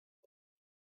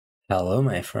Hello,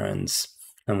 my friends,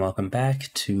 and welcome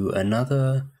back to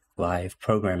another live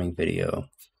programming video.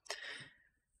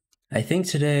 I think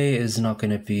today is not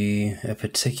going to be a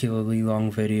particularly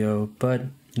long video, but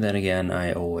then again,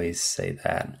 I always say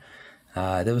that.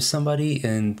 There was somebody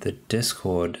in the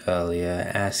Discord earlier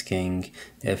asking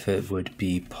if it would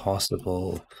be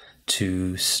possible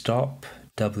to stop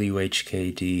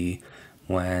WHKD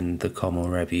when the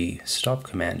Komorebi stop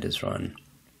command is run.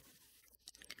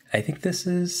 I think this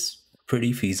is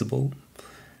pretty feasible,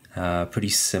 pretty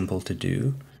simple to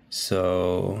do.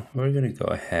 So we're going to go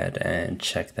ahead and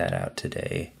check that out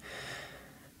today.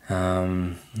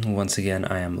 Once again,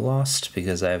 I am lost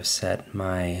because I've set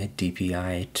my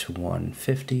DPI to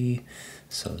 150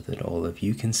 so that all of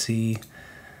you can see.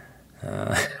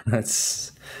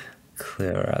 Let's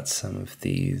clear out some of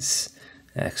these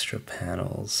extra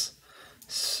panels.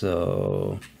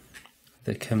 So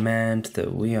the command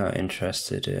that we are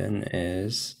interested in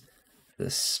is the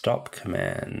stop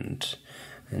command.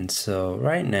 And so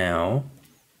right now,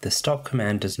 the stop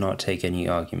command does not take any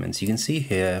arguments. You can see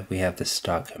here we have the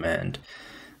start command.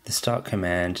 The start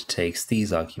command takes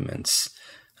these arguments: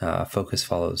 focus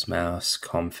follows mouse,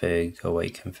 config,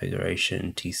 await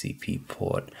configuration, TCP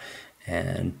port,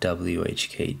 and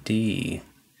WHKD.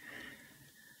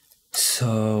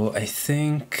 So I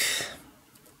think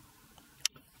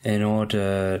in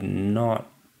order not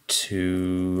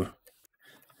to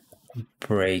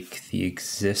break the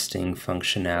existing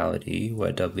functionality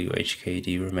where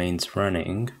WHKD remains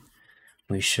running,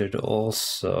 we should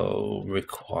also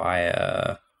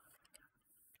require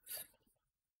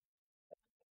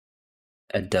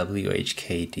a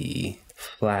WHKD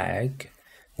flag,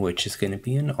 which is going to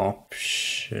be an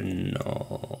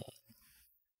optional.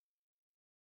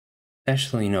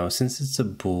 Actually, no, since it's a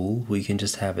bool, we can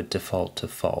just have it default to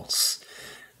false,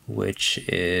 which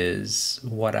is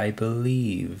what I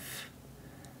believe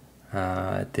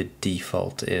the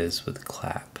default is with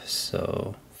clap.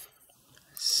 So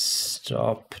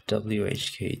stop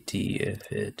WHKD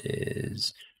if it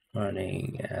is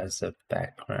running as a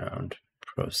background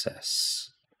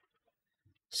process.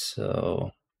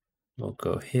 So we'll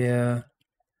go here,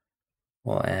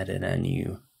 we'll add in a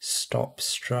new stop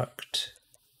struct.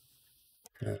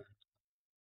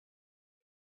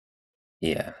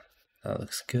 Yeah, that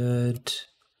looks good.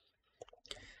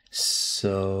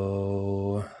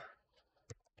 So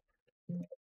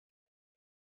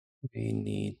we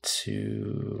need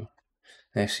to,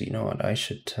 actually, you know what? I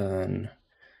should turn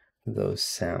those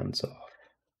sounds off.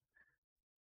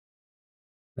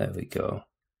 There we go.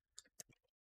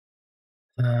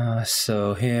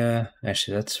 So here,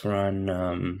 actually, let's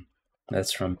run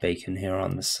bacon here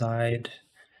on the side.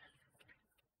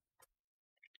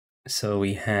 So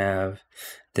we have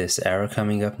this error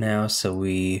coming up now. So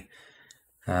we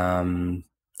made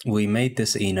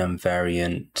this enum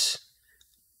variant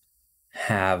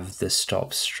have the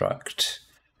stop struct.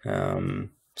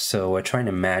 So we're trying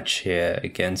to match here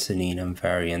against an enum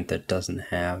variant that doesn't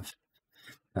have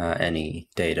any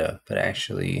data, but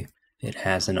actually it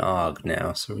has an arg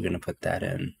now, so we're going to put that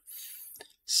in.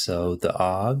 So the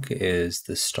arg is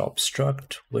the stop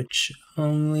struct, which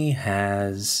only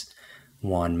has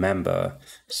one member.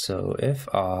 So if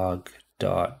arg.whkd,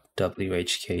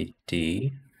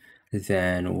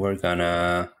 then we're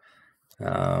gonna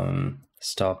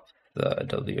stop the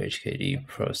WHKD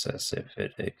process if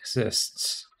it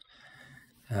exists.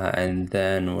 And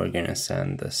then we're gonna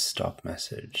send the stop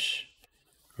message,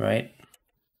 right?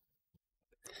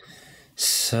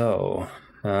 So,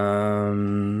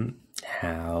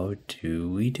 how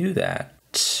do we do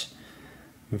that?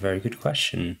 Very good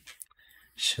question.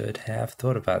 Should have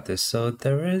thought about this. So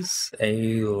there is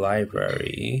a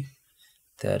library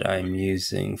that I'm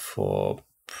using for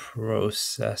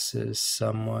processes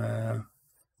somewhere,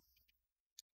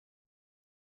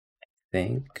 I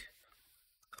think.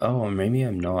 Oh, maybe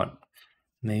I'm not.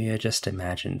 Maybe I just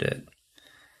imagined it.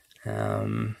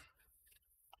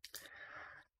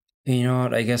 You know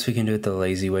what? I guess we can do it the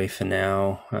lazy way for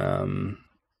now.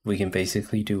 We can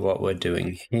basically do what we're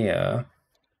doing here,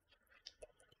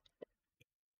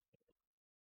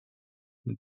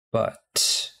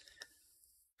 but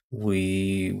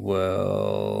we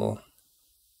will.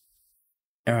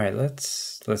 All right,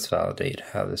 let's validate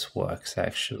how this works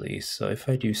actually. So if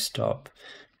I do stop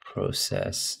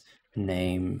process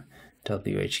name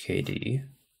WHKD,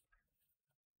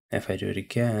 if I do it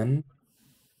again,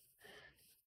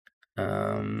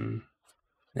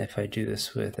 if I do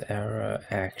this with error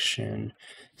action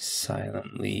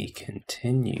silently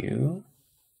continue,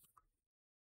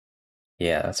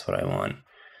 yeah, that's what I want.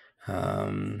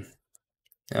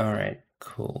 All right,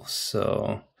 cool.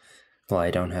 So Well, I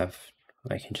don't have,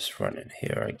 I can just run it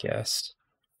here, I guess.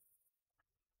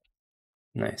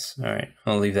 Nice. All right,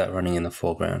 I'll leave that running in the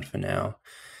foreground for now.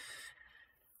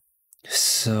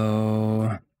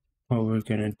 So what we're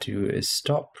gonna do is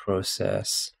stop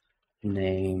process,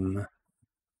 name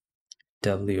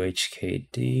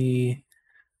WHKD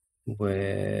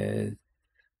with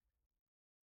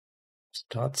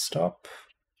stop?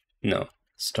 No,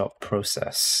 stop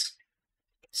process.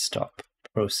 Stop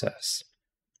process.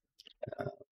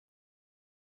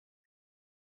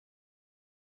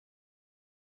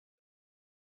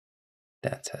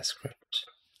 That's a script.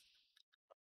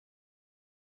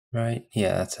 Right?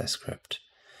 Yeah, that's a script.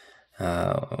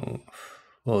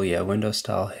 Well, yeah, window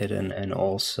style hidden, and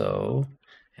also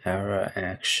arrow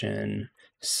action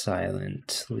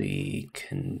silently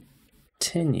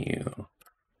continue.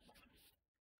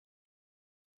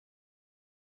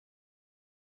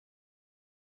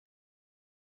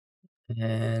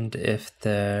 And if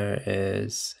there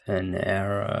is an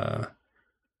error,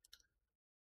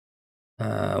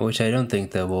 which I don't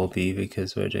think there will be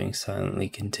because we're doing silently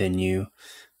continue,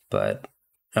 but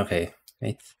okay,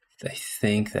 I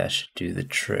think that should do the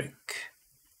trick.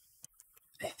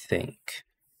 I think.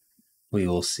 We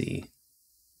will see.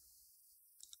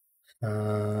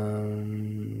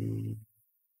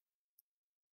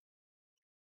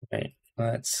 Right,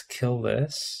 let's kill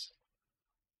this.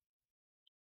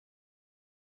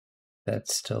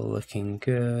 That's still looking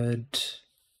good.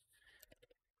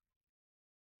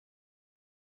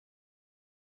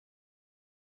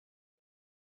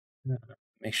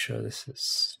 Make sure this is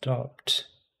stopped.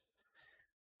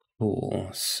 Cool,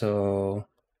 so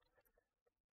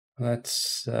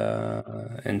let's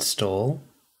install.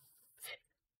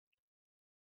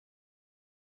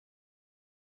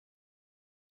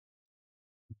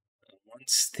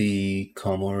 Once the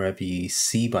Komorebi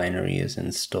C binary is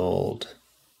installed,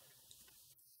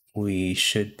 we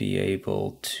should be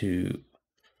able to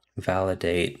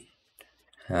validate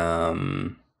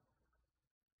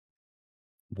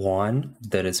one,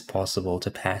 that it's possible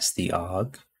to pass the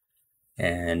arg,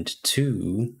 and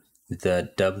two,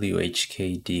 the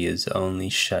WHKD is only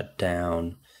shut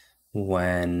down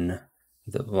when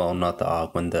not the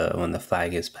arg, when the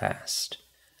flag is passed.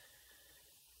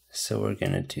 So we're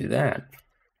gonna do that.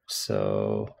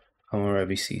 So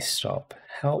Komorebi C stop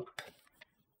help.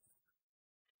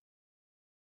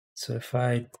 So if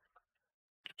I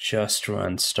just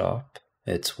run stop,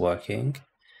 it's working.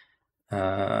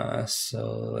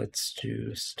 So let's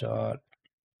do start.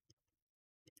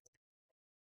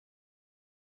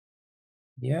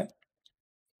 Yeah.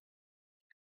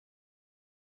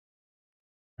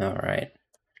 All right.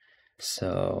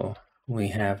 So we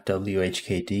have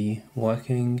WHKD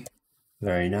working.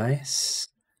 Very nice.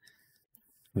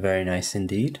 Very nice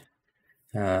indeed.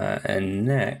 And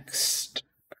next,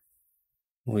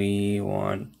 we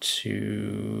want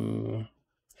to...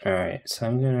 All right, so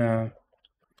I'm gonna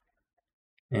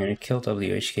kill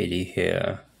WHKD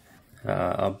here.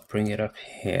 I'll bring it up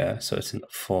here so it's in the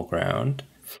foreground.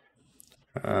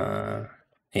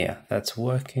 Yeah, that's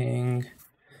working.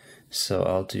 So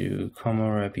I'll do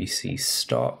Komorebi C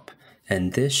stop,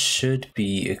 and this should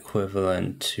be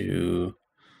equivalent to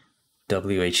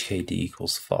WHKD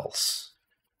equals false.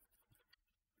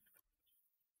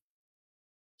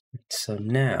 So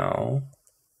now,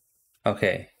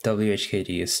 okay,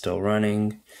 WHKD is still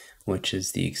running, which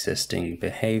is the existing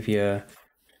behavior,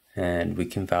 and we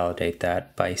can validate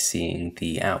that by seeing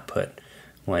the output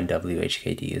when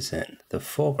WHKD is in the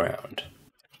foreground.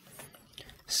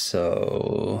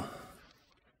 So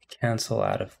cancel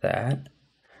out of that,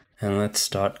 and let's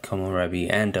start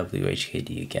Komorebi and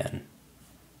WHKD again.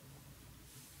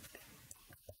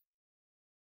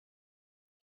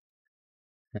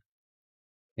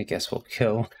 I guess we'll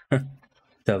kill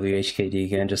WHKD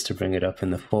again just to bring it up in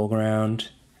the foreground.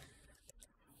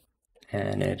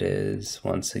 And it is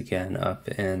once again up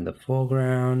in the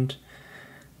foreground.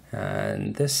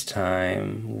 And this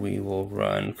time we will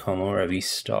run Komorebi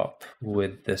stop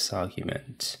with this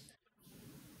argument.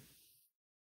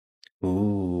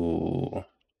 Ooh.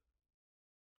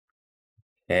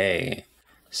 Okay.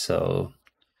 So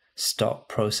stop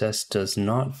process does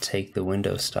not take the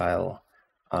window style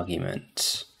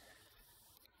argument.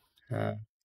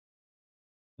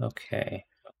 Okay.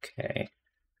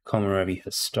 Komorebi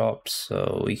has stopped,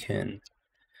 so we can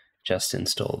just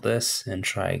install this and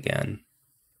try again.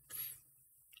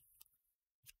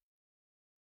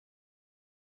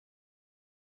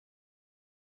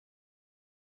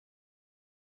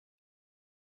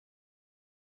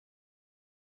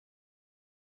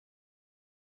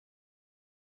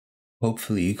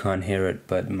 Hopefully you can't hear it,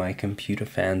 but my computer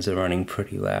fans are running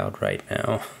pretty loud right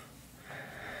now.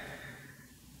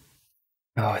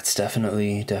 Oh, it's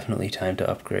definitely time to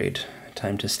upgrade.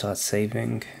 Time to start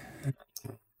saving.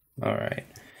 Alright,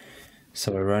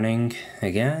 so we're running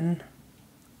again.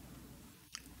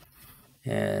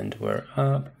 And we're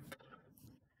up.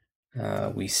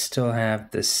 We still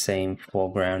have the same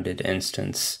foregrounded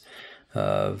instance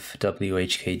of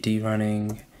WHKD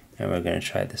running, and we're going to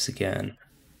try this again.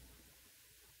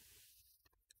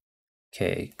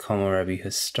 Okay, Komorebi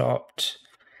has stopped,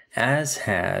 as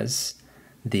has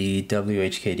the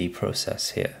WHKD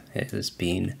process here. It has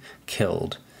been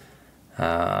killed.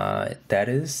 That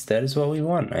is what we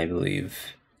want, I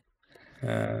believe.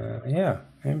 Yeah,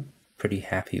 I'm pretty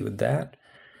happy with that.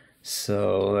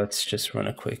 So let's just run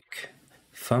a quick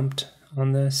fumpt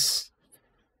on this.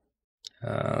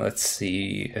 Let's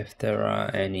see if there are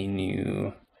any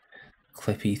new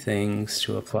clippy things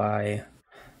to apply.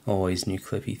 Always new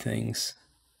clippy things.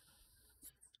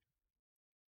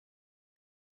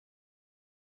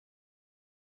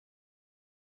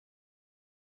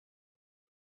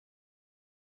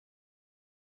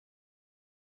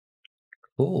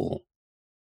 Cool.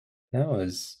 That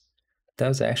was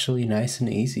actually nice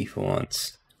and easy for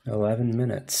once. 11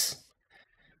 minutes.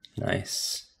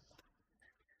 Nice.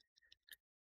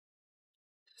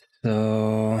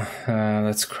 So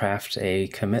let's craft a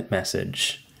commit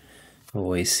message.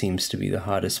 Always seems to be the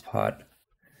hardest part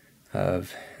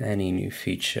of any new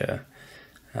feature.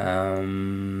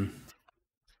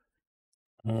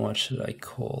 What should I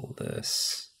call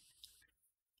this?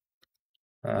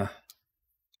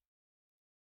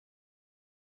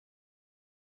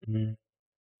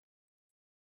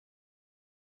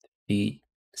 Beat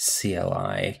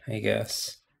CLI, I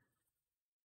guess.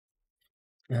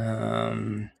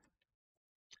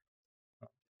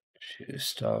 To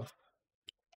stop,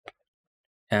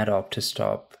 add op to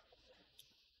stop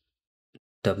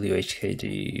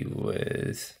WHKD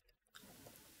with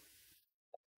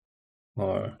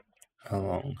or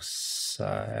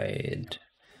alongside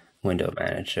window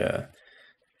manager.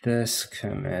 This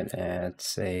commit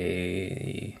adds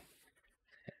a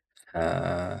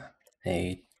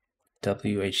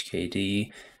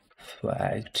WHKD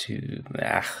flag to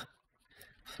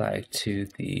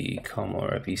the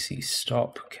Komorebi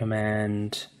stop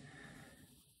command,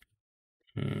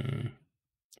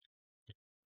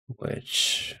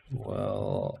 which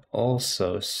will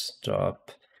also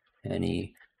stop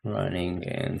any running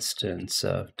instance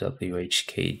of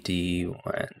WHKD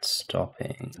when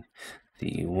stopping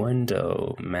the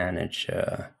window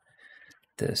manager.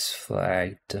 This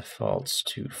flag defaults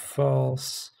to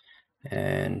false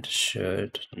and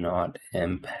should not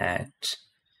impact.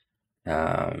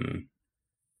 It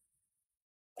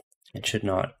should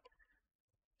not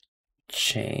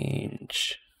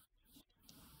change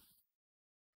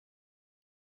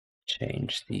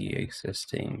the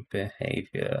existing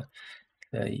behavior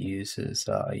that users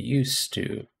are used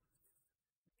to.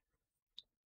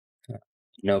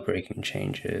 No breaking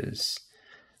changes.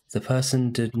 The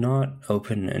person did not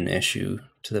open an issue,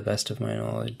 to the best of my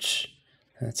knowledge.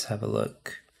 Let's have a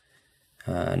look.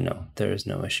 No, there is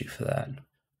no issue for that.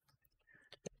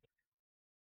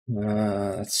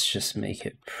 Let's just make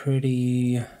it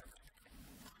pretty.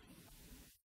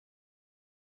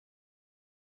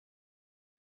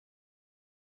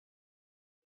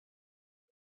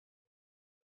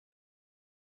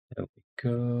 There we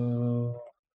go.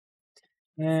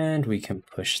 And we can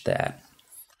push that.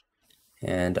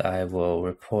 And I will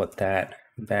report that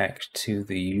back to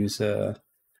the user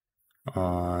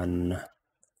on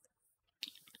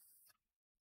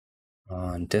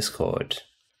Discord.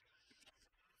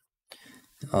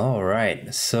 All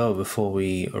right, so before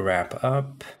we wrap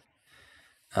up,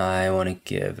 I want to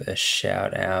give a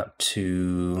shout out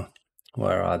to,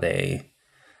 where are they?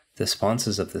 The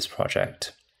sponsors of this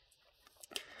project.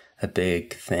 A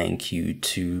big thank you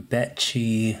to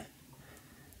Betchy,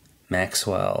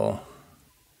 Maxwell,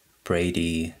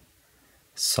 Brady,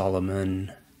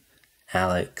 Solomon,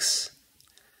 Alex,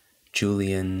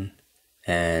 Julian,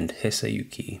 and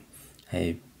Hisayuki.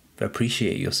 I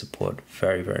appreciate your support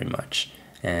very, very much,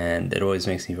 and it always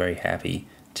makes me very happy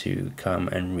to come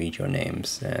and read your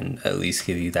names and at least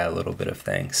give you that little bit of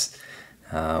thanks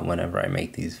whenever I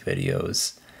make these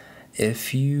videos.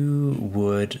 If you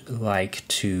would like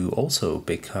to also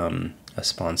become a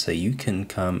sponsor, you can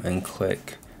come and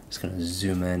click. I'm just going to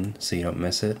zoom in so you don't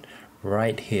miss it.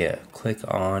 Right here, click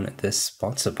on this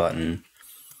sponsor button.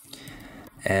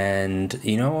 And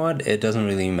you know what? It doesn't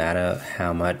really matter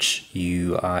how much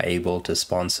you are able to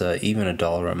sponsor, even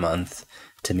 $1 a month.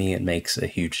 To me, it makes a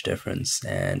huge difference,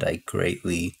 and I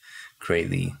greatly,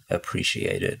 greatly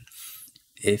appreciated.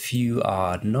 If you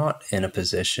are not in a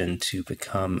position to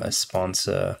become a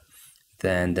sponsor,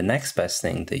 then the next best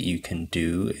thing that you can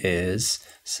do is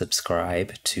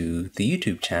subscribe to the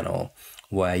YouTube channel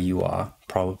where you are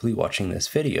probably watching this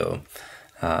video.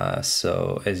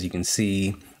 So as you can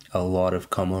see, a lot of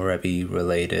Komorebi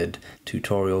related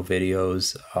tutorial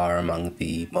videos are among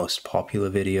the most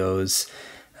popular videos.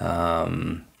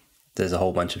 There's a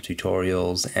whole bunch of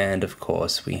tutorials, and of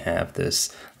course we have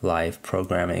this live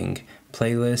programming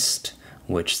playlist,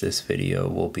 which this video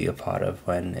will be a part of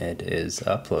when it is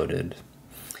uploaded.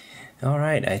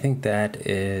 Alright, I think that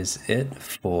is it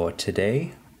for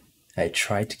today. I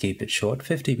tried to keep it short.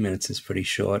 15 minutes is pretty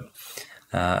short.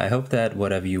 I hope that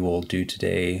whatever you all do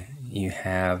today, you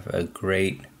have a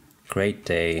great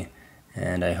day,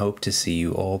 and I hope to see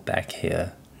you all back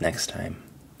here next time.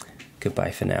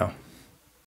 Goodbye for now.